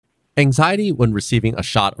Anxiety when receiving a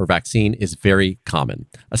shot or vaccine is very common,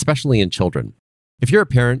 especially in children. If you're a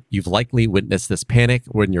parent, you've likely witnessed this panic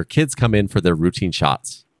when your kids come in for their routine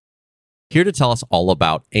shots. Here to tell us all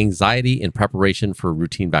about anxiety in preparation for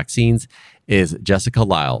routine vaccines is Jessica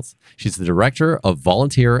Lyles. She's the Director of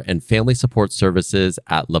Volunteer and Family Support Services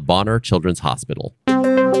at Le Bonheur Children's Hospital.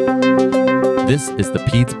 This is the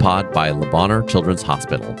Peds Pod by Le Bonheur Children's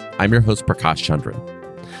Hospital. I'm your host, Prakash Chandran.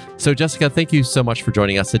 So, Jessica, thank you so much for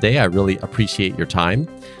joining us today. I really appreciate your time.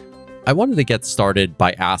 I wanted to get started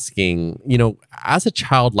by asking, as a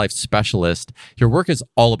child life specialist, your work is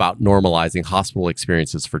all about normalizing hospital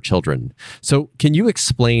experiences for children. So can you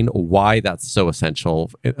explain why that's so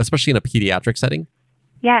essential, especially in a pediatric setting?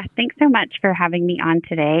 Yeah, thanks so much for having me on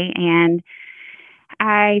today. And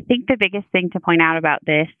I think the biggest thing to point out about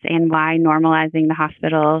this and why normalizing the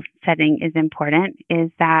hospital setting is important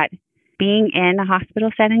is that being in a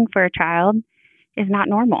hospital setting for a child is not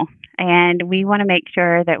normal. And we want to make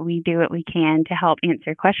sure that we do what we can to help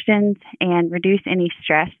answer questions and reduce any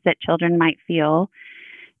stress that children might feel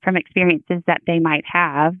from experiences that they might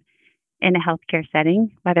have in a healthcare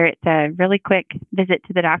setting, whether it's a really quick visit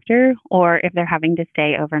to the doctor or if they're having to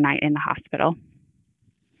stay overnight in the hospital.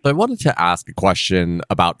 So I wanted to ask a question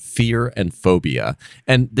about fear and phobia.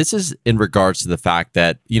 And this is in regards to the fact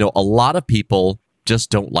that, a lot of people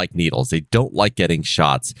just don't like needles. They don't like getting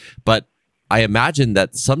shots. But I imagine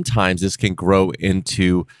that sometimes this can grow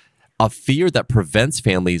into a fear that prevents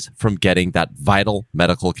families from getting that vital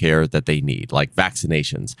medical care that they need, like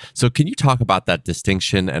vaccinations. So can you talk about that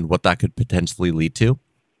distinction and what that could potentially lead to?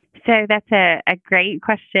 So that's a great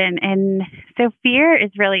question. And so fear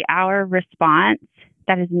is really our response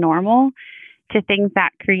that is normal to things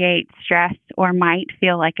that create stress or might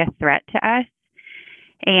feel like a threat to us.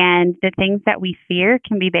 And the things that we fear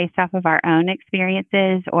can be based off of our own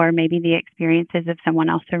experiences or maybe the experiences of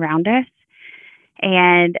someone else around us.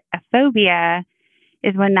 And a phobia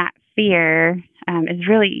is when that fear is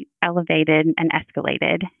really elevated and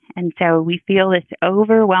escalated. And so we feel this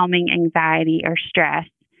overwhelming anxiety or stress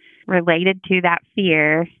related to that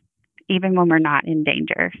fear, even when we're not in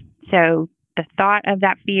danger. So the thought of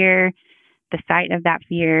that fear, the sight of that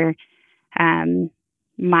fear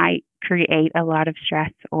might create a lot of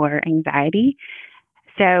stress or anxiety.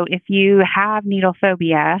 So if you have needle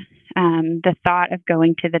phobia, the thought of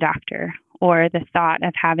going to the doctor or the thought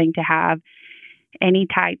of having to have any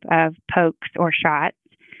type of pokes or shots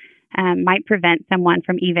might prevent someone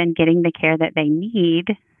from even getting the care that they need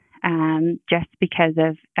just because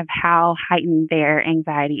of how heightened their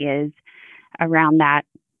anxiety is around that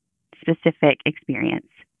specific experience.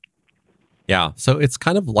 Yeah, so it's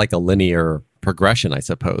kind of like a linear progression, I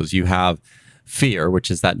suppose. You have fear,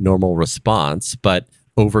 which is that normal response, but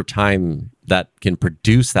over time that can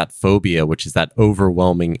produce that phobia, which is that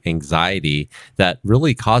overwhelming anxiety that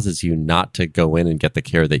really causes you not to go in and get the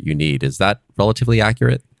care that you need. Is that relatively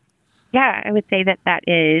accurate? Yeah, I would say that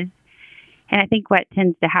is. And I think what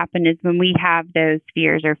tends to happen is when we have those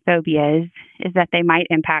fears or phobias is that they might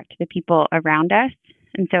impact the people around us.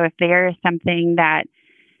 And so if there is something that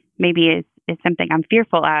maybe is something I'm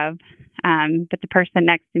fearful of, but the person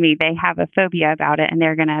next to me, they have a phobia about it and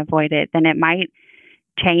they're going to avoid it, then it might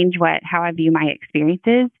change how I view my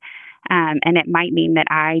experiences. And it might mean that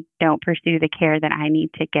I don't pursue the care that I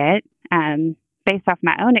need to get based off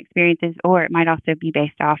my own experiences, or it might also be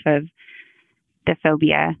based off of the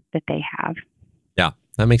phobia that they have. Yeah,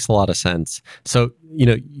 that makes a lot of sense. So,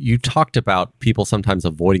 you talked about people sometimes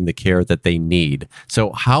avoiding the care that they need.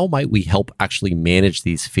 So how might we help actually manage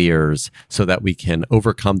these fears so that we can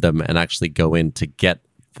overcome them and actually go in to get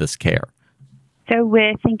this care? So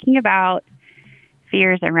with thinking about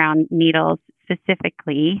fears around needles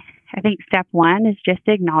specifically, I think step one is just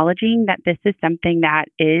acknowledging that this is something that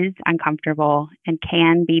is uncomfortable and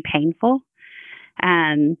can be painful.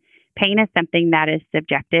 Pain is something that is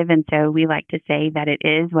subjective, and so we like to say that it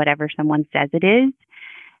is whatever someone says it is.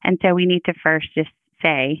 And so we need to first just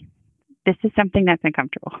say, this is something that's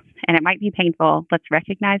uncomfortable, and it might be painful. Let's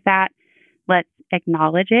recognize that. Let's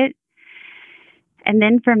acknowledge it. And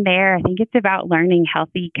then from there, I think it's about learning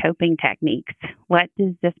healthy coping techniques. What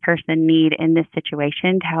does this person need in this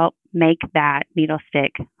situation to help make that needle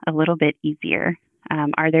stick a little bit easier?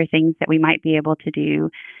 Are there things that we might be able to do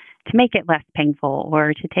to make it less painful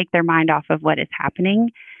or to take their mind off of what is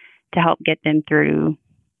happening to help get them through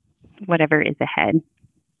whatever is ahead?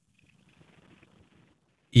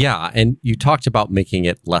 Yeah, and you talked about making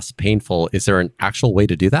it less painful. Is there an actual way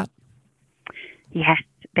to do that? Yes,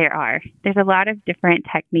 there are. There's a lot of different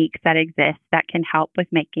techniques that exist that can help with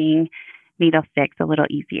making needle sticks a little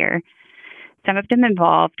easier. Some of them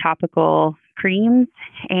involve topical creams.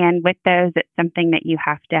 And with those, it's something that you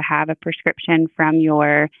have to have a prescription from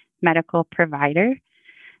your medical provider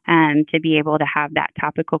to be able to have that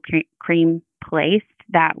topical cream placed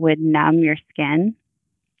that would numb your skin.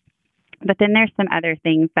 But then there's some other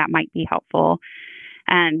things that might be helpful.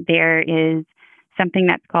 There is something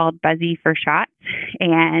that's called Buzzy for Shots,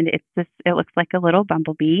 and it looks like a little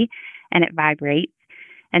bumblebee, and it vibrates.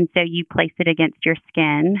 And so you place it against your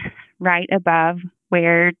skin right above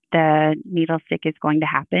where the needle stick is going to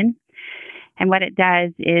happen. And what it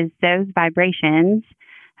does is those vibrations,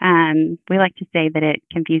 we like to say that it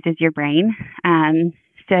confuses your brain,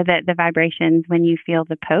 so that the vibrations, when you feel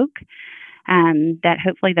the poke, that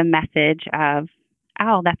hopefully the message of,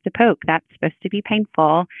 oh, that's a poke, that's supposed to be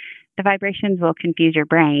painful, the vibrations will confuse your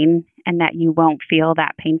brain and that you won't feel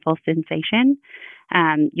that painful sensation.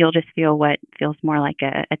 You'll just feel what feels more like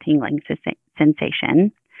a tingling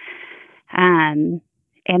sensation. And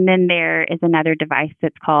then there is another device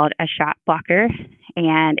that's called a shot blocker.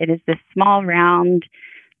 And it is this small round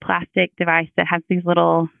plastic device that has these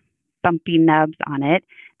little bumpy nubs on it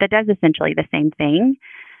that does essentially the same thing,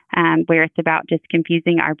 where it's about just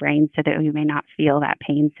confusing our brain so that we may not feel that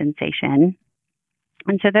pain sensation.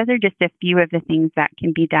 And so those are just a few of the things that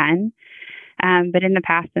can be done. But in the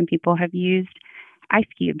past, some people have used ice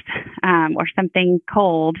cubes or something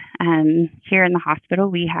cold. Here in the hospital,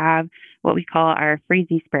 we have what we call our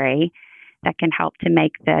freezy spray that can help to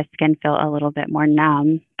make the skin feel a little bit more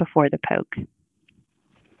numb before the poke.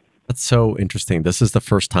 That's so interesting. This is the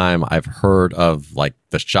first time I've heard of like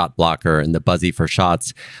the shot blocker and the Buzzy for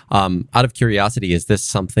Shots. Out of curiosity, is this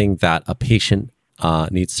something that a patient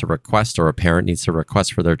needs to request or a parent needs to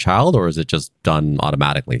request for their child, or is it just done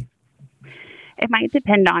automatically? It might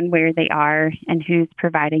depend on where they are and who's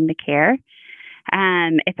providing the care.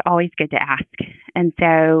 It's always good to ask. And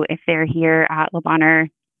so if they're here at Le Bonheur,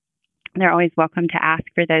 they're always welcome to ask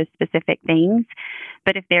for those specific things.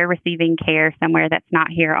 But if they're receiving care somewhere that's not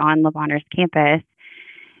here on Le Bonheur's campus,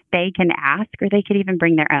 they can ask, or they could even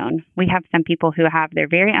bring their own. We have some people who have their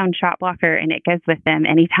very own shot blocker, and it goes with them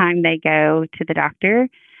anytime they go to the doctor.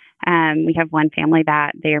 We have one family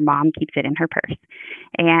that their mom keeps it in her purse.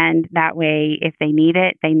 And that way, if they need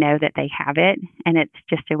it, they know that they have it. And it's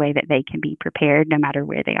just a way that they can be prepared no matter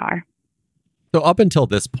where they are. So up until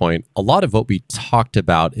this point, a lot of what we talked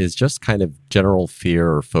about is just kind of general fear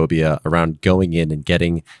or phobia around going in and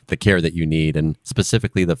getting the care that you need, and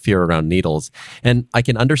specifically the fear around needles. And I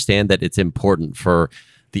can understand that it's important for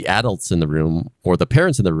the adults in the room or the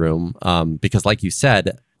parents in the room, because like you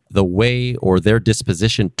said, the way or their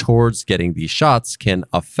disposition towards getting these shots can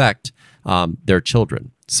affect their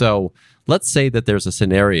children. So let's say that there's a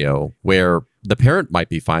scenario where the parent might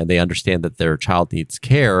be fine. They understand that their child needs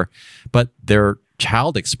care, but their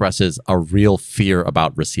child expresses a real fear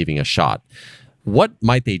about receiving a shot. What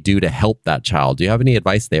might they do to help that child? Do you have any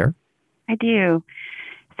advice there? I do.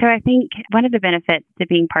 So I think one of the benefits to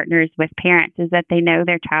being partners with parents is that they know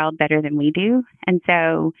their child better than we do. And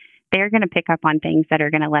so they're going to pick up on things that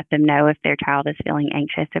are going to let them know if their child is feeling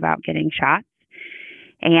anxious about getting shots.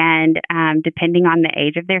 And depending on the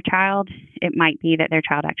age of their child, it might be that their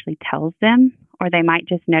child actually tells them, or they might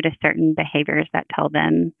just notice certain behaviors that tell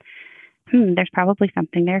them, there's probably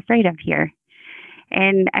something they're afraid of here.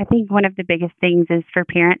 And I think one of the biggest things is for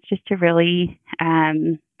parents just to really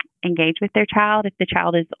engage with their child. If the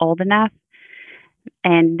child is old enough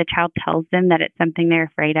and the child tells them that it's something they're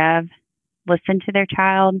afraid of, listen to their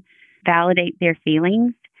child, validate their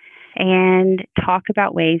feelings, and talk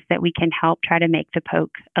about ways that we can help try to make the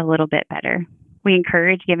poke a little bit better. We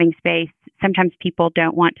encourage giving space. Sometimes people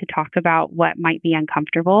don't want to talk about what might be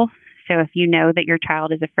uncomfortable. So if you know that your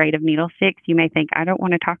child is afraid of needle sticks, you may think, I don't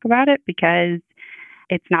want to talk about it because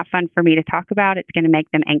it's not fun for me to talk about. It's going to make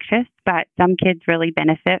them anxious. But some kids really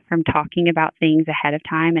benefit from talking about things ahead of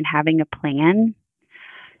time and having a plan.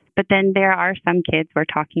 But then there are some kids where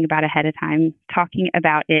talking about it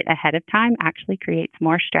ahead of time actually creates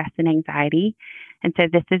more stress and anxiety. And so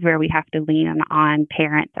this is where we have to lean on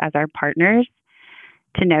parents as our partners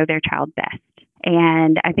to know their child best.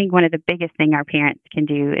 And I think one of the biggest thing our parents can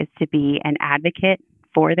do is to be an advocate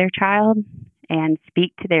for their child and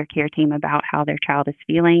speak to their care team about how their child is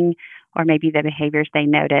feeling, or maybe the behaviors they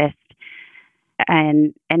noticed,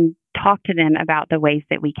 and talk to them about the ways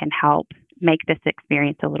that we can help make this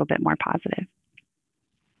experience a little bit more positive.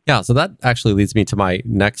 Yeah, so that actually leads me to my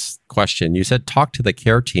next question. You said talk to the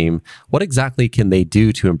care team. What exactly can they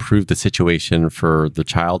do to improve the situation for the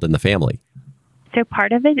child and the family? So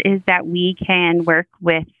part of it is that we can work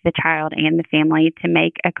with the child and the family to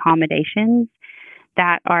make accommodations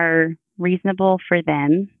that are reasonable for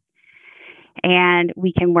them. And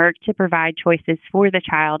we can work to provide choices for the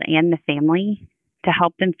child and the family to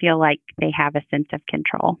help them feel like they have a sense of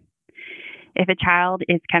control. If a child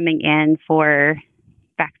is coming in for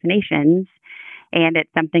vaccinations and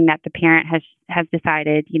it's something that the parent has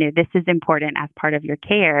decided, this is important as part of your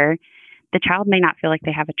care, the child may not feel like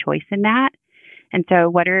they have a choice in that. And so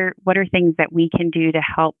what are things that we can do to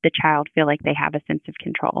help the child feel like they have a sense of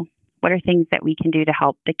control? What are things that we can do to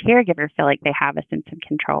help the caregiver feel like they have a sense of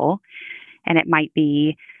control? And it might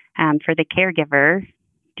be for the caregiver,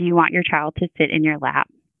 do you want your child to sit in your lap?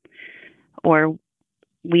 Or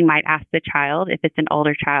we might ask the child, if it's an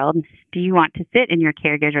older child, do you want to sit in your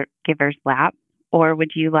caregiver's lap? Or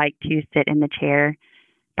would you like to sit in the chair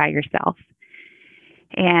by yourself?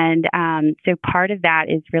 And so part of that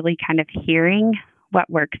is really kind of hearing what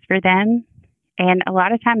works for them. And a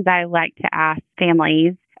lot of times I like to ask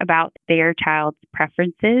families about their child's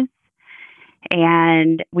preferences.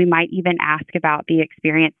 And we might even ask about the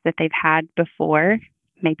experience that they've had before,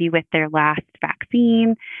 maybe with their last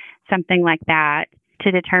vaccine, something like that,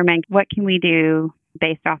 to determine what can we do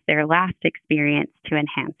based off their last experience to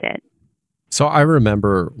enhance it. So I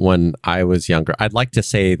remember when I was younger, I'd like to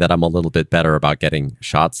say that I'm a little bit better about getting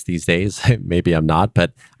shots these days. Maybe I'm not,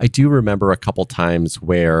 but I do remember a couple times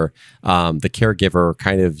where the caregiver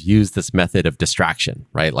kind of used this method of distraction,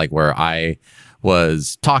 right? Like where I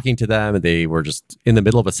was talking to them and they were just in the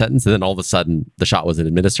middle of a sentence and then all of a sudden the shot was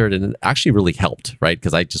administered, and it actually really helped, right?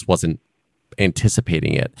 Because I just wasn't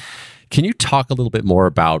anticipating it. Can you talk a little bit more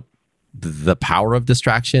about the power of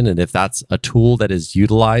distraction and if that's a tool that is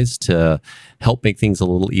utilized to help make things a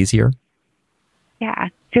little easier? Yeah.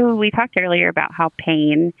 So we talked earlier about how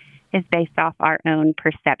pain is based off our own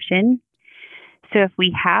perception. So if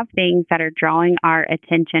we have things that are drawing our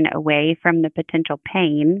attention away from the potential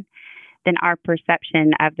pain, then our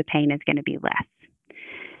perception of the pain is going to be less.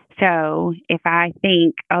 So if I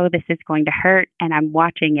think, oh, this is going to hurt, and I'm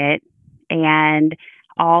watching it, and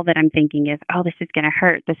all that I'm thinking is, oh, this is going to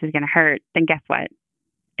hurt, then guess what?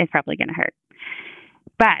 It's probably going to hurt.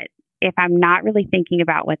 But if I'm not really thinking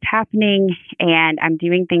about what's happening and I'm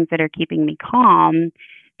doing things that are keeping me calm,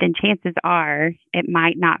 then chances are it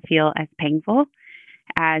might not feel as painful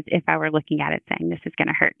as if I were looking at it saying, this is going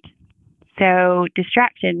to hurt. So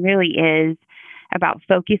distraction really is about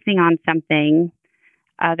focusing on something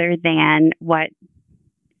other than what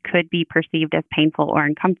could be perceived as painful or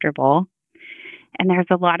uncomfortable. And there's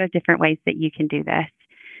a lot of different ways that you can do this.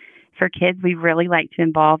 For kids, we really like to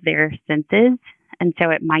involve their senses. And so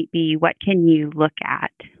it might be, what can you look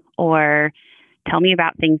at? Or tell me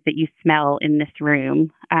about things that you smell in this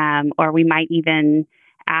room. Or we might even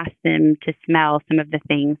ask them to smell some of the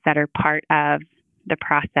things that are part of the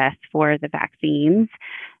process for the vaccines,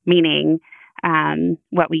 meaning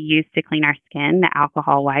what we use to clean our skin, the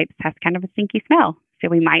alcohol wipes, has kind of a stinky smell. So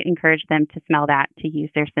we might encourage them to smell that, to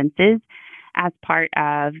use their senses as part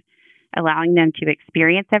of allowing them to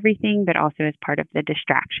experience everything, but also as part of the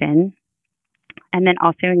distraction. And then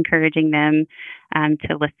also encouraging them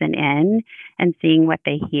to listen in and seeing what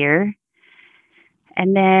they hear.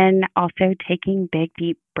 And then also taking big,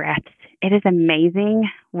 deep breaths. It is amazing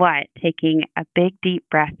what taking a big, deep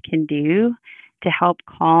breath can do to help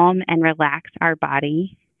calm and relax our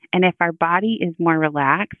body. And if our body is more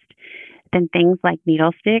relaxed, then things like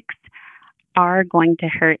needle sticks are going to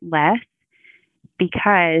hurt less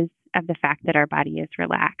because of the fact that our body is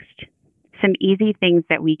relaxed. Some easy things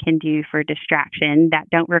that we can do for distraction that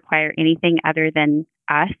don't require anything other than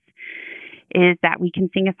us is that we can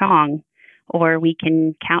sing a song, or we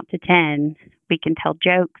can count to 10. We can tell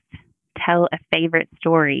jokes, tell a favorite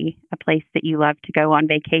story, a place that you love to go on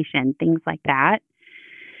vacation, things like that.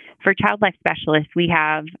 For child life specialists, we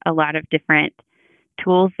have a lot of different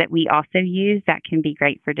tools that we also use that can be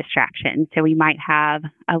great for distraction. So we might have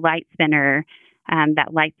a light spinner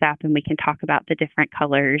that lights up and we can talk about the different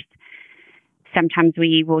colors. Sometimes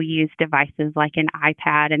we will use devices like an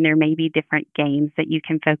iPad, and there may be different games that you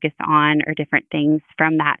can focus on or different things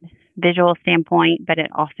from that visual standpoint, but it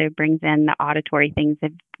also brings in the auditory things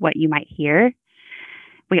of what you might hear.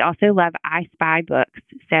 We also love I Spy books.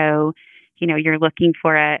 So, you're looking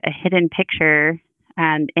for a hidden picture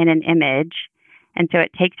in an image. And so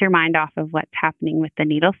it takes your mind off of what's happening with the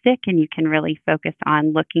needle stick, and you can really focus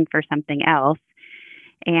on looking for something else.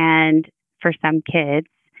 And for some kids,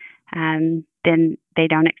 then they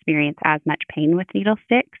don't experience as much pain with needle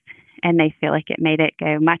sticks, and they feel like it made it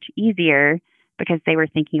go much easier because they were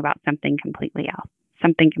thinking about something completely else,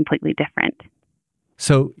 something completely different.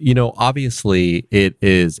 So, obviously it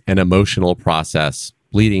is an emotional process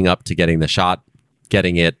leading up to getting the shot,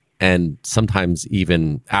 getting it, And sometimes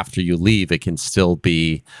even after you leave, it can still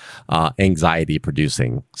be anxiety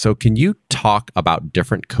producing. So can you talk about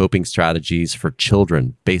different coping strategies for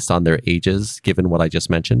children based on their ages, given what I just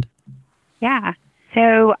mentioned? Yeah.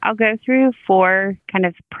 So I'll go through 4 kind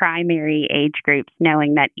of primary age groups,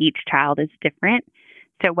 knowing that each child is different.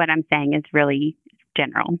 So what I'm saying is really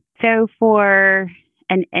general. So for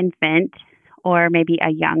an infant or maybe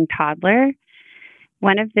a young toddler,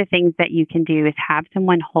 one of the things that you can do is have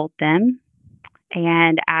someone hold them.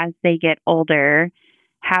 And as they get older,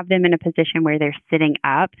 have them in a position where they're sitting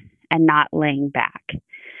up and not laying back.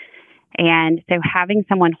 And so having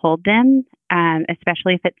someone hold them,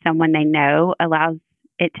 especially if it's someone they know, allows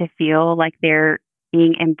it to feel like they're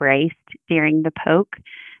being embraced during the poke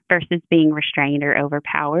versus being restrained or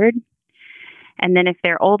overpowered. And then if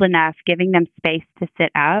they're old enough, giving them space to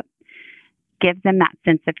sit up gives them that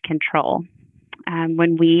sense of control.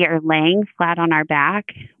 When we are laying flat on our back,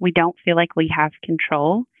 we don't feel like we have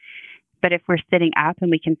control. But if we're sitting up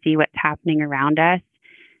and we can see what's happening around us,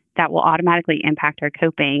 that will automatically impact our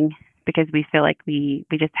coping because we feel like we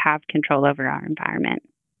just have control over our environment.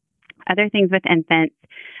 Other things with infants,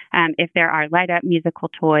 if there are light up musical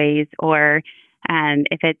toys or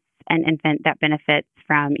if it's an infant that benefits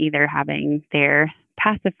from either having their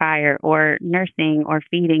pacifier or nursing or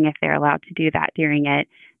feeding, if they're allowed to do that during it,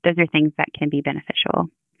 those are things that can be beneficial.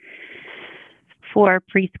 For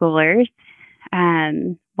preschoolers,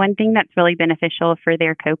 one thing that's really beneficial for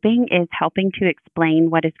their coping is helping to explain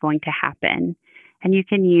what is going to happen. And you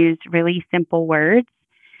can use really simple words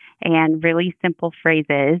and really simple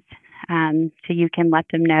phrases. So you can let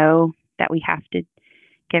them know that we have to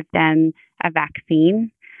give them a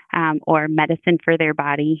vaccine or medicine for their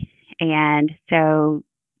body. And so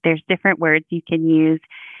there's different words you can use.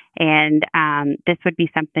 And this would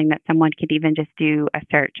be something that someone could even just do a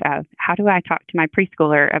search of, how do I talk to my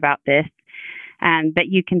preschooler about this? But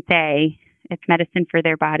you can say it's medicine for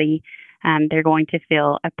their body. They're going to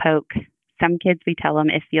feel a poke. Some kids, we tell them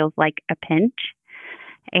it feels like a pinch,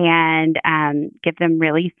 and give them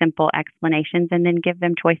really simple explanations and then give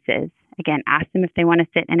them choices. Again, ask them if they want to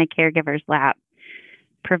sit in a caregiver's lap.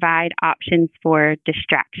 Provide options for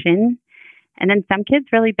distraction. And then some kids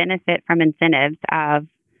really benefit from incentives of,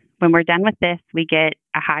 when we're done with this, we get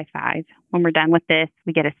a high five. When we're done with this,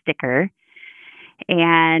 we get a sticker.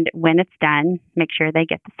 And when it's done, make sure they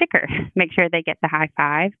get the sticker. Make sure they get the high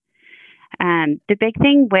five. The big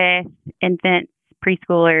thing with infants,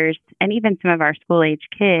 preschoolers, and even some of our school-age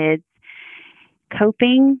kids,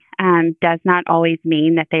 coping does not always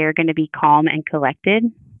mean that they are going to be calm and collected,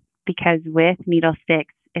 because with needle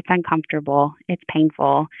sticks, it's uncomfortable, it's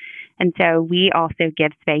painful. And so we also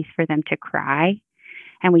give space for them to cry,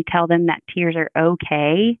 and we tell them that tears are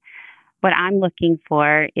okay. What I'm looking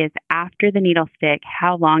for is, after the needle stick,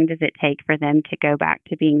 how long does it take for them to go back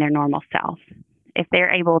to being their normal self? If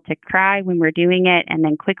they're able to cry when we're doing it and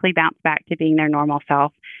then quickly bounce back to being their normal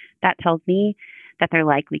self, that tells me that they're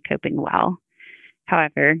likely coping well.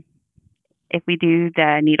 However, if we do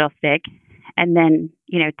the needle stick and then,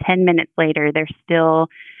 10 minutes later, they're still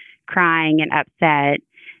crying and upset,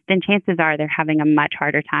 then chances are they're having a much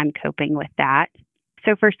harder time coping with that.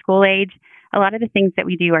 So for school age, a lot of the things that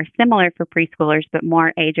we do are similar for preschoolers, but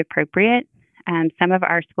more age appropriate. Some of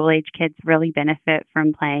our school age kids really benefit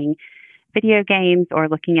from playing video games or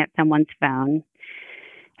looking at someone's phone.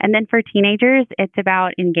 And then for teenagers, it's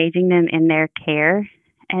about engaging them in their care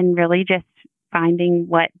and really just finding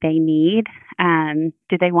what they need.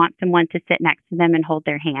 Do they want someone to sit next to them and hold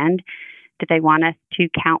their hand? Do they want us to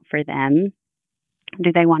count for them?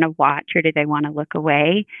 Do they want to watch, or do they want to look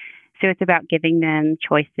away? So it's about giving them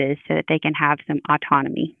choices so that they can have some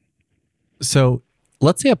autonomy. So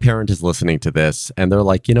let's say a parent is listening to this and they're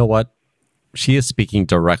like, you know what? She is speaking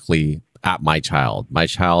directly at my child. My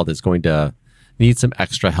child is going to need some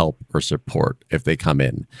extra help or support if they come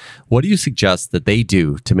in. What do you suggest that they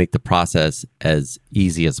do to make the process as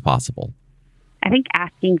easy as possible? I think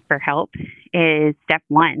asking for help is step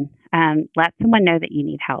one. Let someone know that you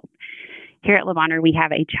need help. Here at Le Bonheur, we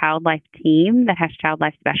have a child life team that has child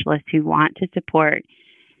life specialists who want to support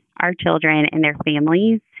our children and their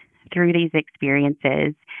families through these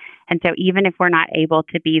experiences. And so even if we're not able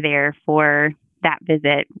to be there for that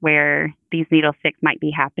visit where these needle sticks might be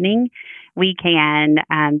happening, we can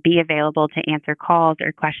be available to answer calls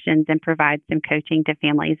or questions and provide some coaching to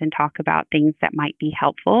families and talk about things that might be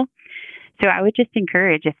helpful. So I would just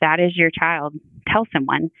encourage, if that is your child, tell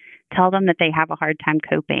someone. Tell them that they have a hard time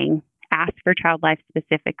coping. Ask for child life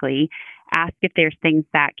specifically. Ask if there's things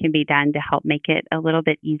that can be done to help make it a little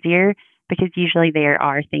bit easier, because usually there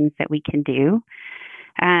are things that we can do.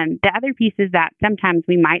 The other piece is that sometimes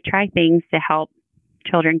we might try things to help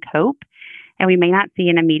children cope, and we may not see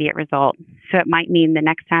an immediate result. So it might mean the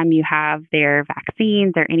next time you have their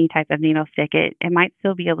vaccines or any type of needle stick, it might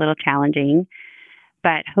still be a little challenging,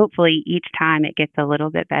 but hopefully each time it gets a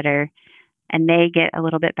little bit better and they get a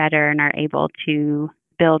little bit better and are able to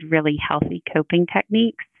build really healthy coping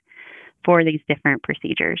techniques for these different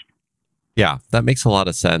procedures. Yeah, that makes a lot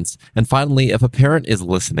of sense. And finally, if a parent is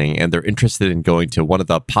listening and they're interested in going to one of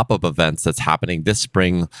the pop-up events that's happening this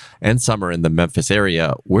spring and summer in the Memphis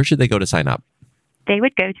area, where should they go to sign up? They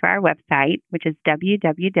would go to our website, which is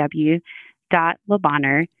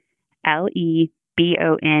www.lebonheur,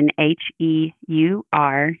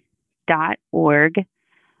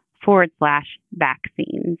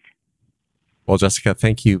 LEBONHEUR.org/vaccines. Well, Jessica,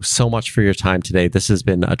 thank you so much for your time today. This has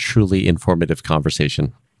been a truly informative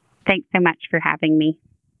conversation. Thanks so much for having me.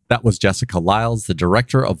 That was Jessica Lyles, the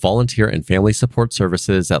Director of Volunteer and Family Support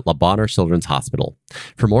Services at Le Bonheur Children's Hospital.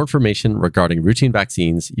 For more information regarding routine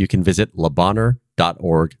vaccines, you can visit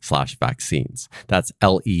lebonheur.org/vaccines. That's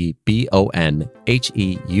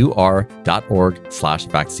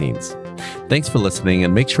LEBONHEUR.org/vaccines. Thanks for listening,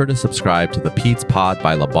 and make sure to subscribe to the Peds Pod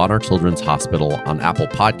by Le Bonheur Children's Hospital on Apple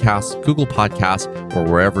Podcasts, Google Podcasts, or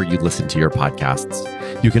wherever you listen to your podcasts.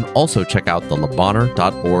 You can also check out the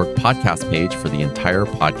lebonheur.org podcast page for the entire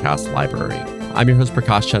podcast library. I'm your host,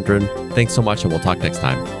 Prakash Chandran. Thanks so much, and we'll talk next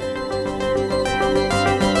time.